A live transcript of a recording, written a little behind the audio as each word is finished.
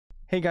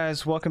Hey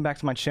guys, welcome back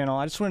to my channel.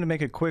 I just wanted to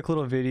make a quick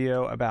little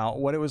video about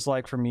what it was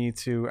like for me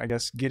to, I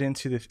guess, get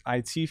into the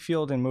IT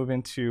field and move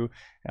into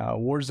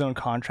war zone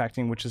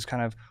contracting, which is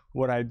kind of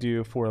what I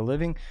do for a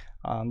living.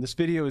 This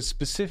video is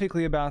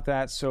specifically about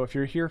that, so if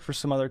you're here for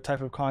some other type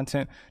of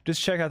content,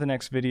 just check out the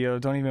next video.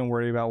 Don't even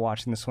worry about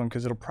watching this one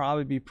because it'll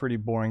probably be pretty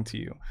boring to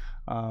you.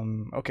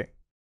 Okay.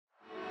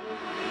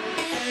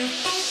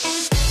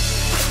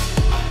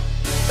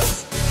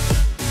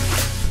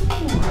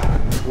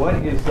 What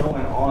is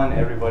going on,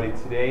 everybody?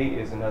 Today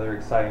is another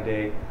exciting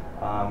day.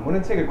 I'm going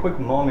to take a quick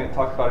moment and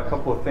talk about a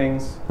couple of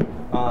things.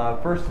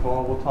 First of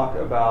all, we'll talk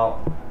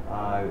about,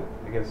 I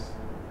guess,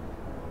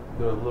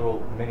 the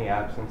little mini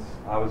absence.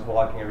 I was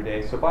vlogging every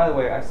day. So by the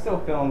way, I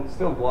still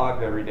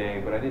vlogged every day,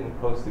 but I didn't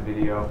post a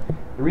video.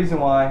 The reason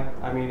why,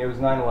 I mean, it was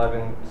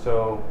 9/11,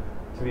 so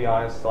to be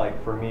honest,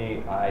 like for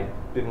me, I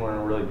didn't want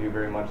to really do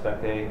very much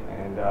that day,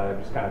 and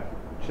just kind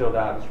of chilled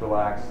out, just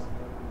relaxed,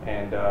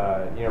 and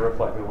you know,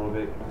 reflected a little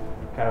bit.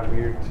 Kind of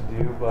weird to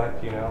do,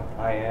 but you know,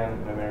 I am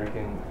an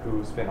American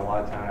who spent a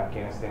lot of time in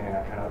Afghanistan, and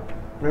I kind of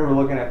remember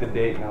looking at the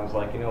date and I was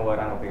like, you know what,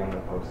 I don't think I'm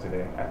going to post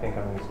today. I think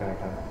I'm just going to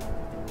kind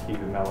of keep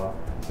it mellow.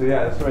 So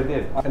yeah, that's what I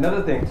did.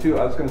 Another thing too,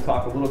 I was going to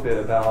talk a little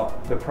bit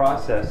about the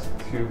process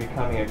to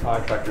becoming a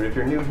contractor. If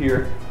you're new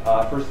here,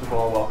 first of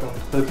all, welcome.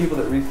 For the people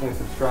that recently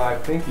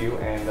subscribed, thank you,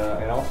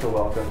 and also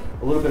welcome.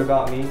 A little bit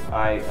about me.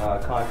 I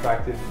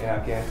contracted in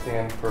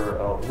Afghanistan for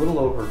a little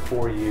over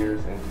 4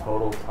 years in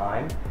total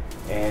time,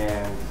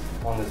 and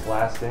on this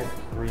last stint,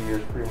 3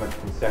 years pretty much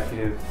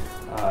consecutive,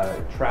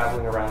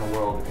 traveling around the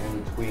world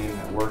in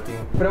between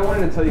working. But I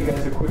wanted to tell you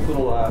guys a quick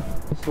little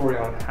story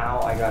on how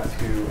I got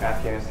to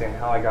Afghanistan,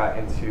 how I got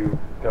into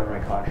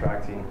government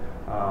contracting,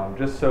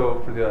 just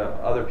so for the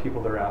other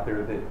people that are out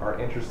there that are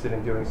interested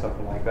in doing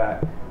something like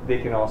that,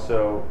 they can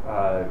also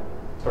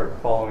start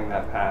following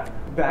that path.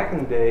 Back in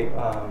the day,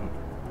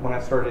 when I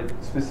started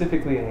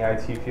specifically in the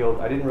IT field,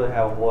 I didn't really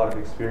have a whole lot of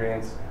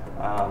experience.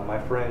 My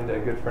friend, a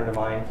good friend of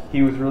mine,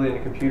 he was really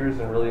into computers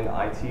and really into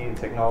IT and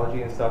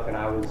technology and stuff, and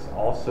I was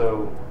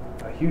also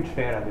a huge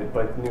fan of it,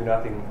 but knew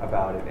nothing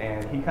about it.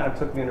 And he kind of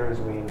took me under his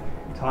wing,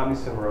 taught me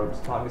some ropes,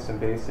 taught me some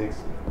basics,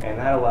 and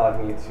that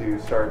allowed me to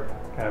start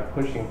kind of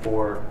pushing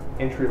for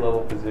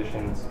entry-level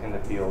positions in the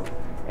field.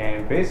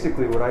 And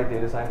basically what I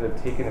did is I ended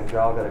up taking a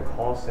job at a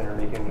call center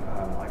making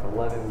like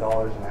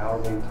 $11 an hour,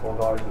 maybe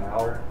 $12 an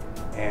hour.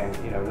 And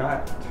you know,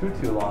 not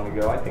too long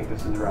ago, I think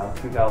this is around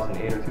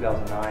 2008 or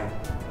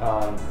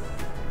 2009,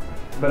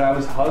 but I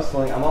was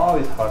hustling. I'm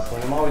always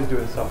hustling. I'm always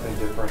doing something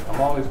different. I'm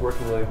always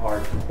working really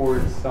hard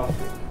towards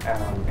something,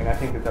 and I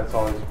think that that's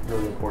always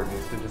really important,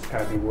 is to just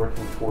kind of be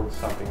working towards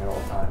something at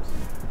all times.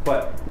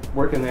 But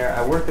working there,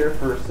 I worked there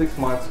for 6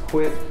 months,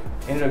 quit,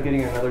 ended up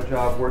getting another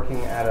job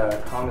working at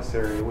a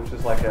commissary, which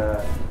is like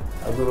a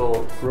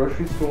little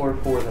grocery store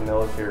for the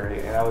military,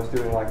 and I was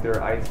doing like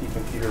their IT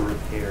computer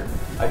repair.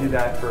 I did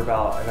that for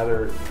about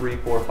another 3,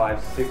 4,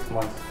 5, 6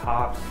 months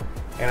tops,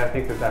 and I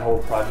think that that whole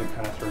project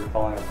kind of started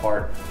falling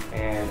apart.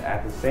 And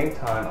at the same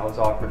time, I was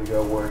offered to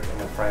go work in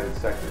the private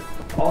sector.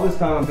 All this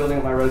time I'm building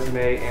up my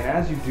resume, and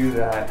as you do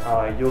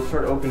that, you'll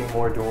start opening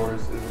more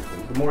doors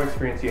the more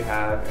experience you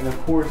have. And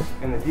of course,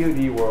 in the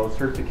DoD world,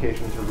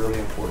 certifications are really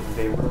important.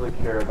 They really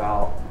care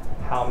about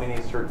how many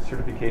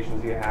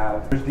certifications you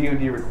have. There's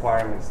DoD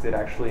requirements that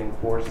actually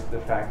enforce the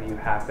fact that you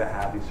have to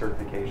have these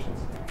certifications.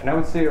 And I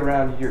would say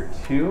around year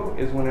 2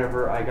 is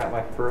whenever I got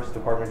my first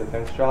Department of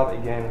Defense job.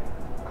 Again,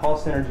 call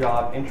center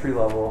job, entry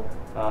level,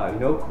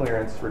 no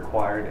clearance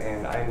required,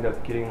 and I ended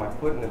up getting my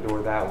foot in the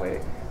door that way.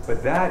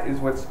 But that is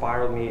what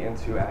spiraled me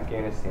into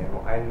Afghanistan.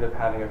 I ended up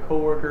having a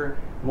coworker,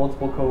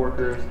 multiple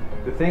coworkers.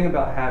 The thing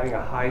about having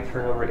a high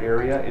turnover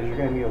area is you're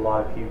going to meet a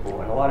lot of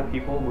people, and a lot of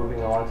people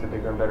moving on to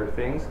bigger and better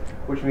things,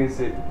 which means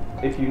that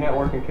if you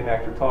network and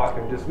connect or talk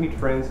and just meet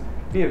friends,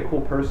 be a cool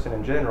person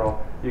in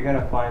general, you're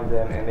going to find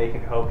them and they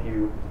can help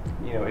you,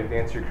 you know,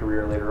 advance your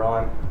career later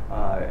on.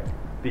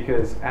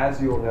 Because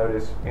as you'll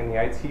notice in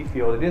the IT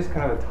field, it is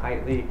kind of a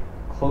tightly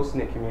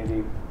close-knit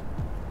community,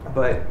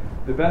 but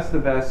the best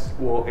of the best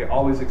will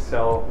always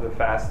excel the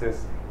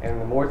fastest, and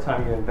the more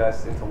time you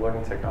invest into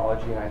learning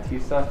technology and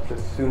IT stuff, the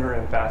sooner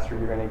and faster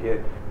you're going to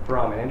get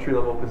from an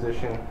entry-level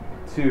position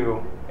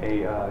to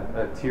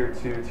a tier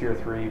 2, tier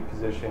 3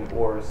 position,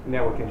 or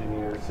network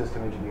engineer,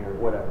 system engineer,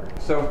 whatever.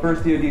 So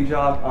first DoD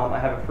job, I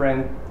have a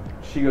friend,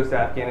 she goes to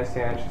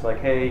Afghanistan, she's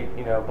like, hey,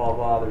 you know, blah,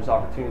 blah, there's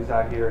opportunities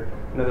out here.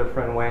 Another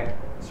friend went,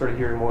 started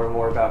hearing more and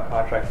more about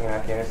contracting in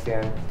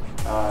Afghanistan.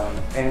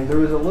 And there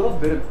was a little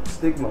bit of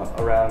stigma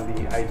around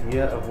the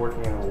idea of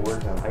working in a war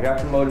zone. I got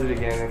promoted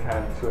again and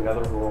kind of to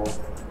another role,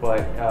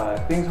 but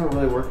things weren't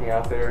really working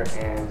out there,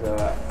 and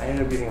I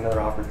ended up getting another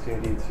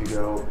opportunity to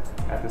go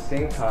at the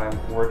same time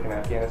work in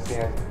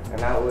Afghanistan, and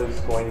that was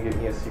going to get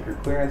me a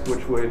secret clearance,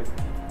 which would,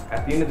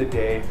 at the end of the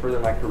day, further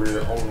my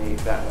career only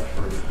that much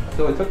further.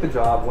 So I took the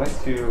job, went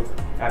to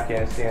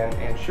Afghanistan,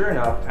 and sure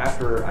enough,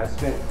 after I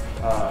spent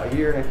a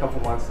year and a couple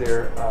months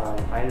there,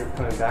 I ended up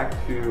coming back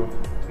to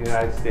the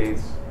United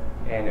States,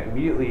 and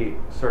immediately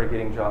started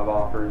getting job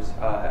offers.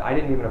 I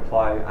didn't even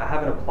apply. I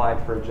haven't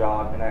applied for a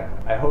job, and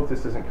I hope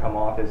this doesn't come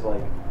off as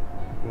like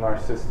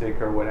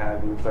narcissistic or what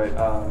have you, but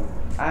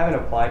I haven't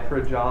applied for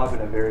a job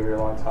in a very, very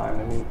long time.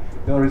 I mean,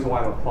 the only reason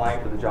why I'm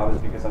applying for the job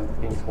is because I'm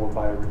being told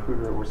by a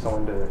recruiter or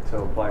someone to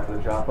apply for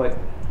the job. But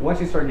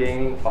once you start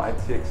gaining 5,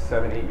 6,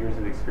 7, 8 years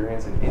of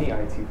experience in any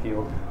IT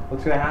field,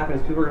 what's going to happen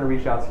is people are going to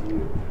reach out to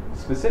you,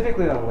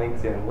 specifically on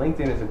LinkedIn.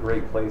 LinkedIn is a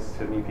great place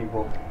to meet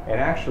people, and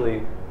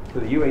actually for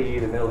the UAE,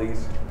 the Middle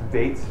East,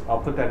 Bayt, I'll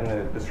put that in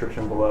the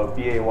description below,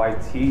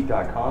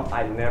 BAYT.com.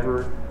 I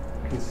never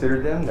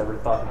considered them, never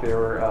thought that they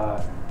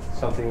were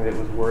something that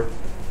was worth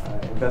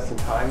investing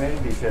time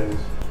in, because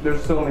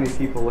there's so many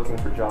people looking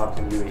for jobs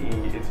in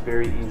UAE. It's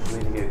very easy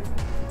to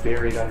get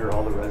buried under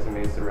all the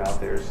resumes that are out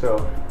there.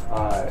 So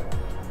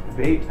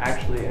Bayt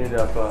actually ended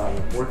up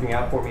working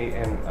out for me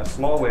in a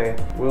small way.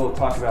 We'll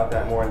talk about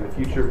that more in the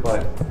future,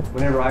 but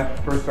whenever I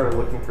first started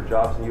looking for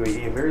jobs in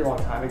UAE a very long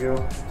time ago,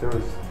 there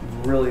was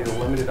really a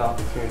limited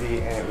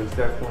opportunity, and it was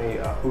definitely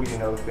a who you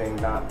know thing,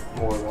 not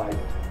more like,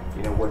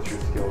 you know, what's your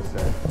skill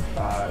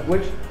set,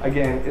 which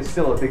again is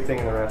still a big thing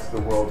in the rest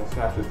of the world. It's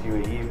not just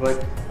UAE,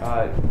 but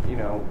you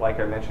know, like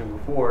I mentioned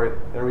before,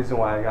 the reason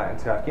why I got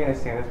into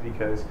Afghanistan is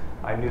because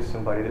I knew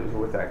somebody that was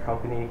with that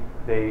company.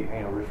 They,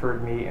 you know,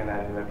 referred me, and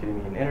that ended up getting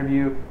me an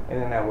interview,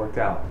 and then that worked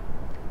out.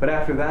 But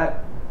after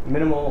that,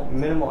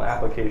 minimal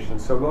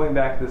applications. So going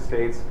back to the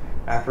States,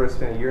 after I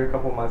spent a year and a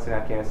couple months in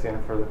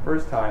Afghanistan for the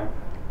first time,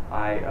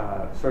 I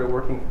started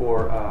working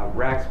for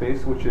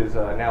Rackspace, which is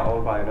now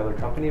owned by another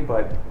company,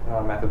 but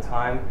at the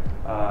time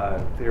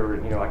they were,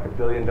 you know, like $1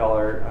 billion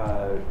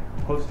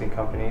hosting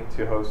company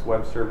to host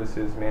web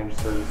services, managed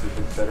services,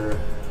 etc.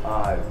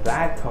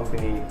 That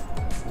company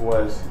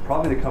was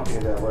probably the company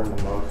that I learned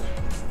the most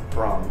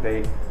from.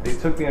 They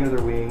took me under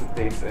their wing.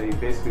 They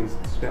basically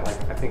spent,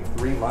 like, I think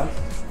 3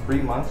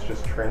 months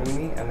just training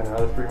me, and then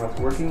another 3 months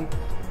working.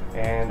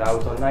 And I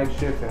was on night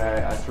shift, and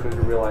I started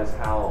to realize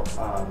how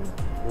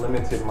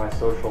limited my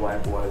social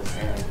life was,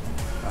 and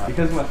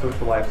because my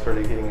social life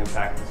started getting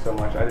impacted so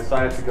much, I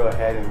decided to go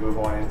ahead and move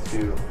on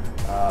into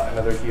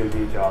another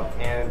DoD job.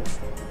 And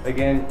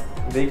again,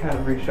 they kind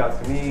of reached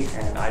out to me,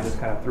 and I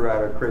just kind of threw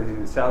out a crazy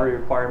salary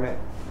requirement,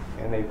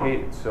 and they paid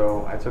it,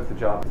 so I took the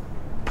job.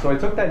 So I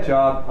took that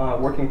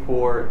job working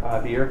for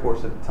the Air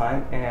Force at the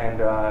time,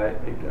 and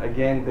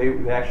again,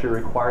 they actually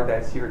required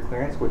that secret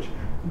clearance, which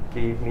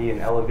gave me an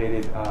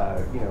elevated,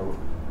 you know,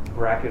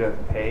 bracket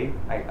of pay,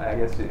 I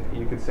guess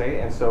you could say.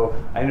 And so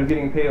I ended up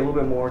getting paid a little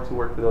bit more to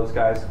work for those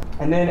guys.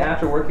 And then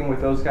after working with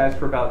those guys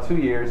for about 2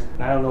 years,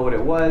 and I don't know what it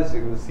was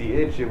the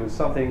itch, it was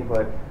something,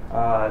 but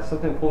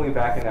something pulled me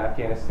back into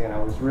Afghanistan.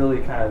 I was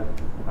really kind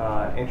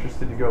of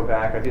interested to go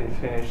back. I didn't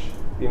finish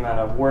the amount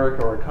of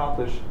work or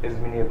accomplish as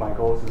many of my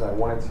goals as I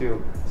wanted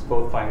to,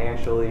 both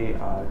financially,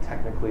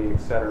 technically,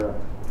 etc.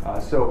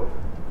 So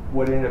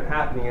what ended up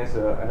happening is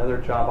another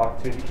job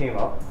opportunity came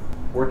up.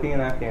 Working in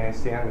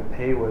Afghanistan, the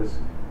pay was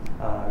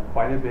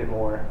quite a bit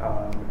more,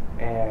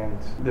 and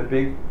the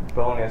big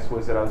bonus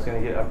was that I was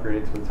going to get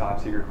upgraded to a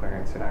top secret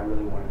clearance, and I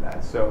really wanted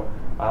that. So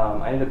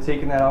I ended up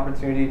taking that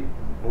opportunity,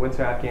 went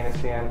to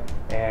Afghanistan,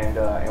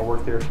 and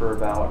worked there for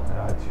about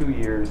 2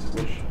 years,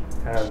 which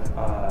kind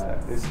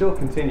of is still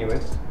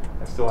continuous.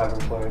 I still have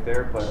employment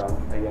there, but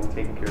again,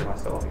 taking care of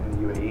myself in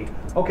the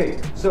UAE. Okay,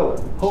 so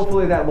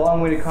hopefully that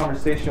long-winded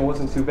conversation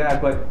wasn't too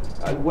bad, but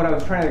what I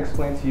was trying to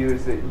explain to you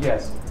is that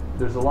yes,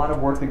 there's a lot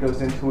of work that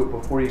goes into it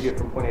before you get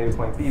from point A to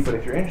point B, but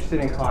if you're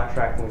interested in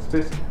contracting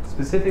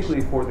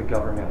specifically for the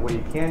government, what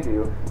you can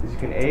do is you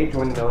can A,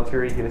 join the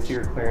military, get a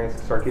secret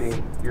clearance, start getting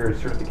your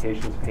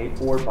certifications paid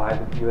for by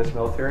the US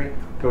military,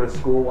 go to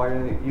school while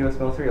you're in the US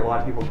military. A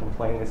lot of people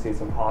complain and say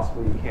it's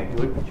impossible, you can't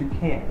do it, but you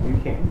can.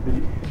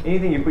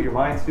 Anything you put your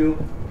mind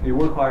to, you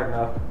work hard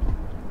enough,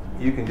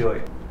 you can do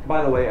it.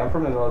 By the way, I'm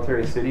from a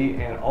military city,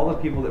 and all the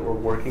people that were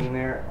working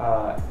there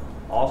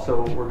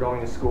also were going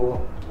to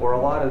school, or a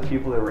lot of the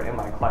people that were in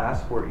my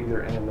class were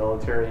either in the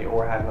military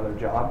or had another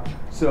job.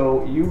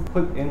 So you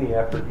put in the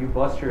effort, you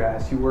bust your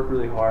ass, you work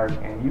really hard,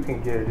 and you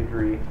can get a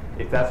degree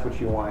if that's what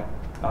you want.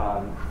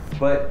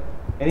 But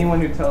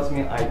anyone who tells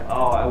me,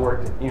 I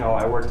worked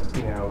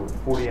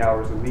 40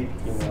 hours a week,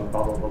 you know,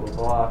 blah blah blah blah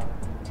blah,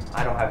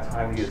 I don't have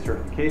time to get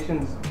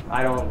certifications,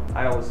 I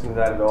don't listen to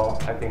that at all.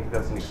 I think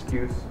that's an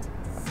excuse.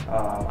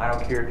 I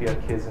don't care if you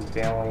have kids and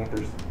family.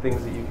 There's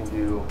things that you can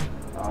do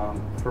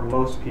for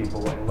most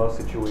people in most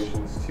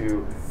situations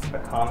to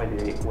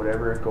accommodate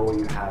whatever goal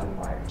you have in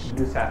life. You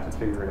just have to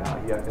figure it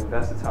out. You have to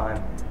invest the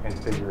time and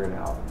figure it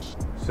out.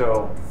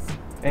 So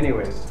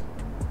anyways,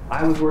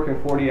 I was working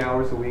 40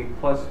 hours a week,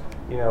 plus,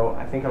 you know,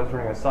 I think I was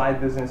running a side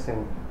business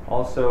and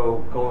also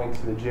going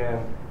to the gym,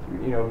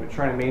 you know,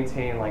 trying to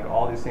maintain like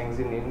all these things,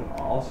 and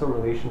also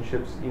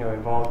relationships, you know,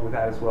 involved with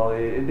that as well.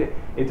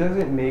 It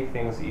doesn't make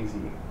things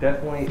easy.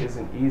 Definitely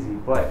isn't easy,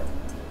 but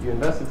you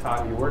invest the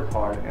time, you work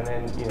hard, and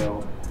then, you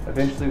know,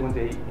 eventually one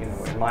day, you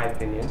know, in my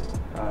opinion,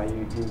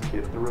 you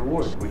get the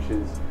reward, which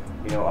is,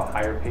 you know, a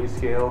higher pay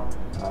scale,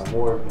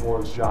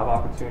 more job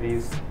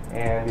opportunities,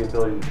 and the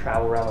ability to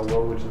travel around the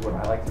world, which is what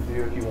I like to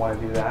do if you want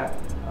to do that.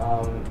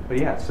 But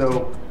yeah,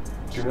 so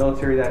if you're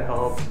military, that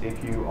helps.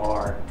 If you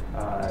are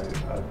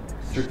a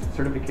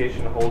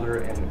certification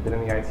holder and been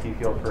in the IT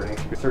field for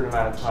a certain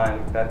amount of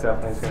time, that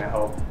definitely is going to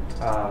help.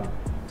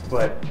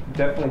 But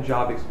definitely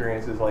job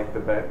experience is like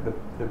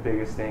the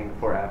biggest thing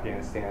for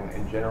Afghanistan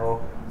in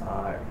general.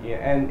 Yeah,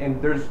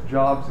 and there's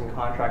jobs and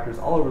contractors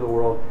all over the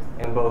world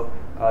in both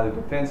the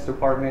Defense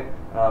Department,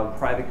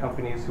 private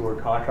companies who are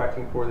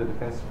contracting for the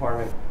Defense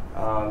Department,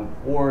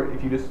 or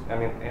if you just, I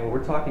mean, and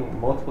we're talking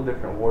multiple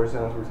different war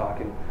zones. We're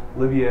talking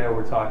Libya,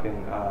 we're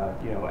talking,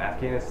 you know,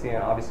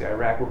 Afghanistan, obviously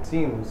Iraq. It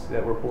seems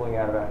that we're pulling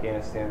out of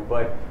Afghanistan,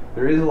 but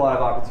there is a lot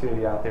of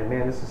opportunity out there.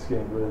 Man, this is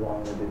getting really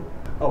long-winded.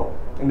 Oh,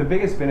 and the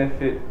biggest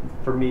benefit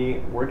for me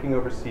working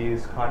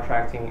overseas,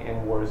 contracting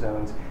in war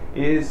zones,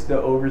 is the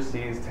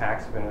overseas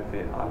tax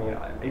benefit. I mean,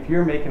 if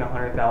you're making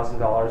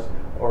 $100,000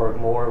 or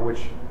more,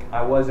 which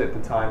I was at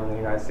the time in the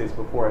United States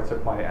before I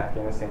took my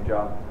Afghanistan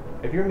job,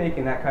 if you're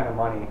making that kind of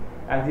money,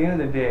 at the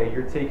end of the day,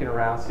 you're taking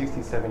around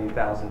 $60,000,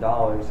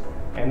 $70,000,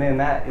 and then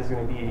that is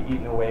going to be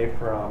eaten away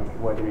from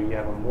whether you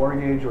have a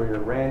mortgage or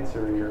your rent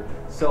or your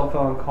cell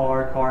phone,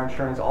 car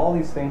insurance, all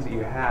these things that you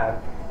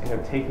have end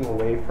up taking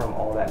away from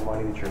all that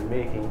money that you're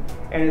making.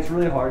 And it's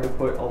really hard to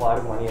put a lot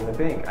of money in the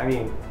bank. I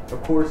mean,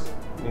 of course,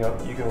 you know,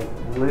 you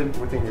can live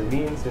within your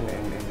means and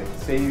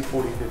save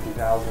 40,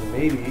 50,000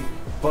 maybe,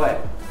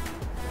 but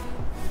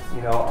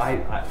you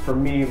know, for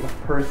me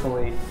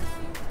personally,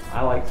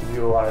 I like to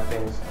do a lot of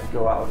things. I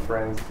go out with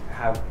friends,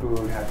 have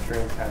food, have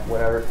drinks, have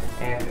whatever.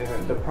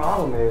 And the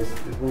problem is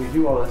when you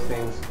do all those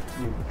things,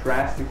 you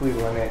drastically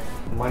limit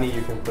money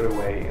you can put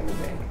away in the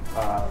bank.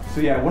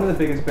 So yeah, one of the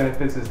biggest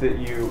benefits is that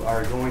you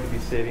are going to be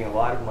saving a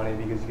lot of money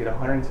because you get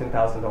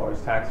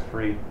 $110,000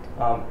 tax-free.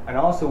 And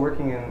also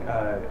working in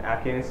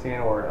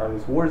Afghanistan or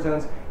these war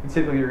zones,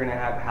 typically you're going to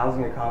have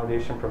housing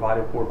accommodation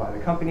provided for by the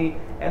company,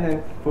 and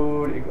then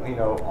food, you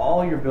know,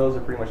 all your bills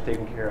are pretty much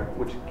taken care of,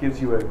 which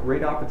gives you a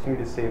great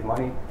opportunity to save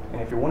money.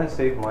 And if you want to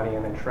save money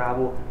and then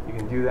travel, you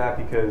can do that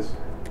because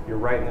you're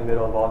right in the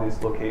middle of all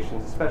these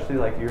locations, especially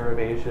like Europe,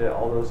 Asia,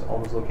 all those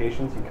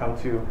locations. You come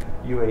to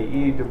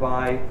UAE,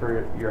 Dubai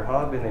for your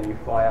hub, and then you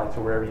fly out to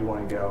wherever you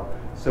want to go.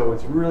 So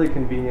it's really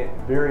convenient,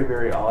 very,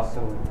 very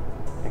awesome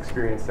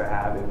experience to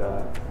have. And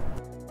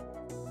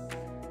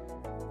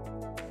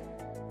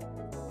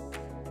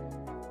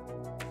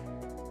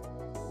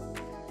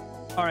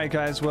Alright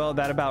guys, well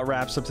that about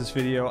wraps up this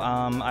video.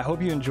 I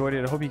hope you enjoyed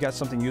it. I hope you got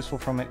something useful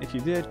from it. If you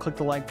did, click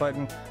the like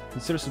button.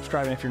 Consider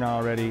subscribing if you're not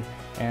already.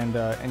 And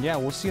yeah,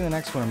 we'll see you in the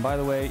next one. And by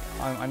the way,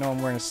 I know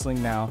I'm wearing a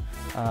sling now,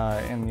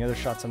 and the other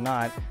shots I'm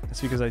not.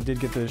 That's because I did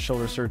get the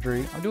shoulder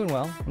surgery. I'm doing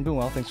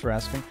well. Thanks for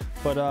asking.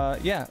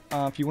 But yeah,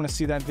 if you want to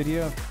see that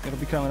video, it'll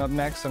be coming up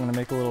next. I'm going to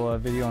make a little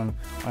video on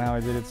how I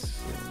did it.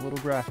 It's a little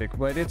graphic,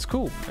 but it's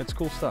cool. It's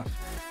cool stuff.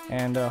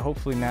 And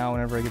hopefully now,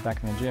 whenever I get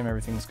back in the gym,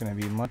 everything's going to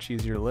be much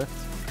easier to lift,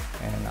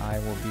 and I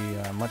will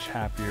be much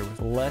happier with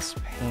less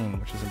pain,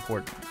 which is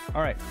important.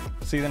 All right,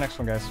 see you in the next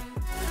one, guys.